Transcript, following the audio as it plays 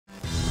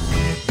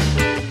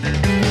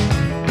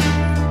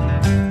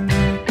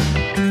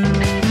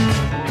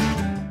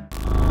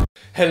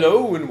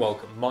Hello and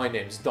welcome, my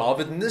name's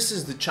Dawid and this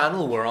is the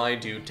channel where I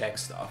do tech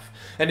stuff.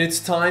 And it's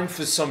time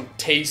for some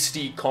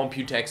tasty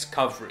Computex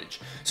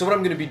coverage. So what I'm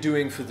going to be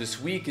doing for this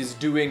week is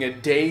doing a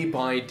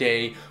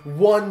day-by-day,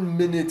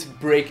 1-minute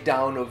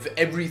breakdown of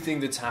everything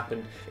that's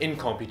happened in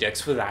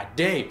Computex for that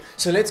day.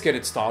 So let's get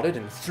it started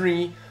in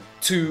 3,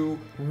 2,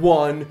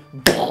 1.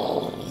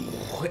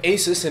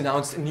 Asus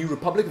announced a new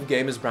Republic of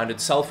Gamers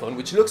branded cell phone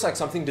which looks like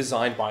something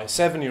designed by a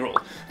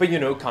 7-year-old, but you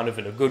know, kind of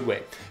in a good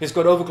way. It's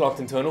got overclocked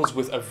internals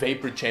with a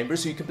vapor chamber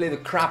so you can play the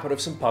crap out of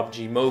some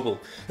PUBG Mobile.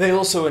 They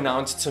also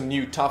announced some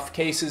new tough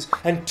cases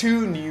and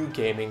 2 new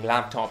gaming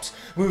laptops.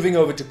 Moving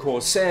over to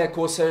Corsair,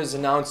 Corsair has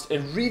announced a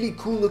really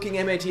cool looking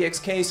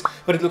M80X case,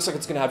 but it looks like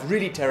it's going to have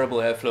really terrible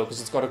airflow because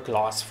it's got a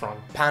glass front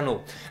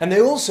panel. And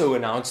they also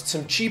announced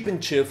some cheap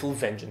and cheerful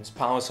Vengeance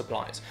power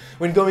supplies.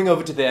 When going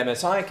over to the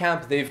MSI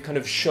camp, they've kind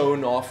of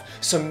shown off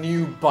some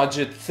new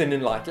budget thin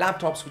and light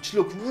laptops which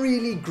look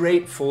really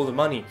great for the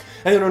money.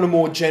 And then on a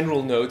more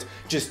general note,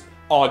 just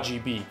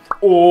RGB,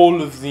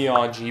 all of the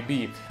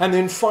RGB. And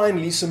then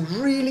finally some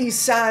really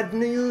sad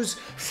news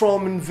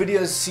from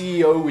Nvidia's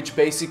CEO, which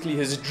basically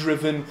has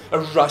driven a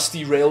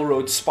rusty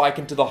railroad spike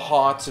into the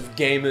hearts of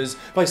gamers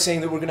by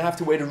saying that we're going to have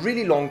to wait a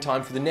really long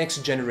time for the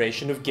next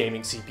generation of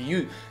gaming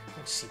GPUs.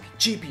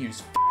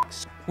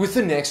 With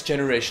the next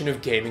generation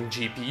of gaming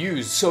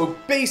GPUs. So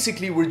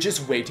basically we're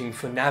just waiting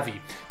for Navi.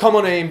 Come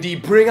on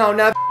AMD, bring out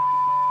Navi.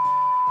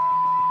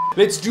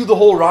 Let's do the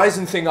whole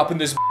Ryzen thing up in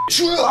this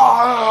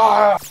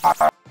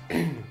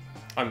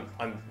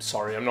I'm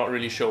sorry, I'm not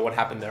really sure what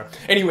happened there.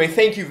 Anyway,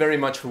 thank you very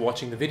much for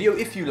watching the video.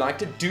 If you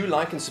liked it, do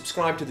like and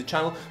subscribe to the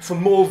channel for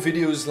more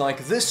videos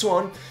like this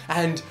one.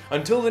 And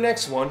until the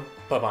next one,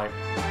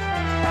 bye-bye.